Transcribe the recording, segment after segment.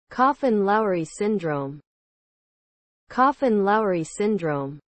Coffin-Lowry syndrome. Coffin-Lowry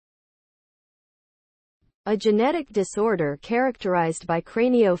syndrome. A genetic disorder characterized by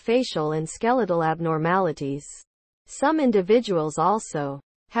craniofacial and skeletal abnormalities. Some individuals also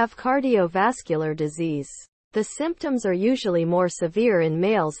have cardiovascular disease. The symptoms are usually more severe in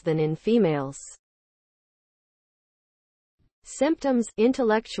males than in females. Symptoms: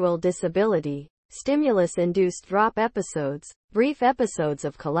 intellectual disability, stimulus-induced drop episodes, brief episodes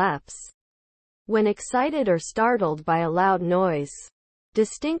of collapse when excited or startled by a loud noise.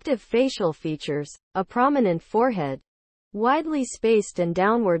 Distinctive facial features: a prominent forehead, widely spaced and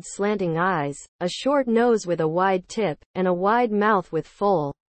downward slanting eyes, a short nose with a wide tip, and a wide mouth with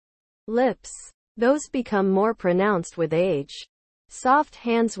full lips. Those become more pronounced with age. Soft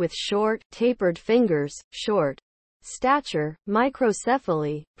hands with short, tapered fingers, short stature,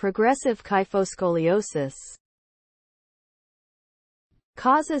 microcephaly, progressive kyphoscoliosis.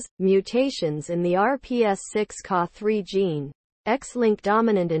 Causes: mutations in the RPS6Ca3 gene. X-linked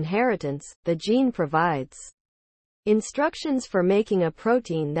dominant inheritance: the gene provides instructions for making a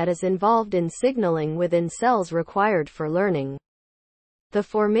protein that is involved in signaling within cells required for learning, the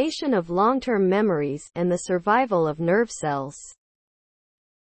formation of long-term memories, and the survival of nerve cells.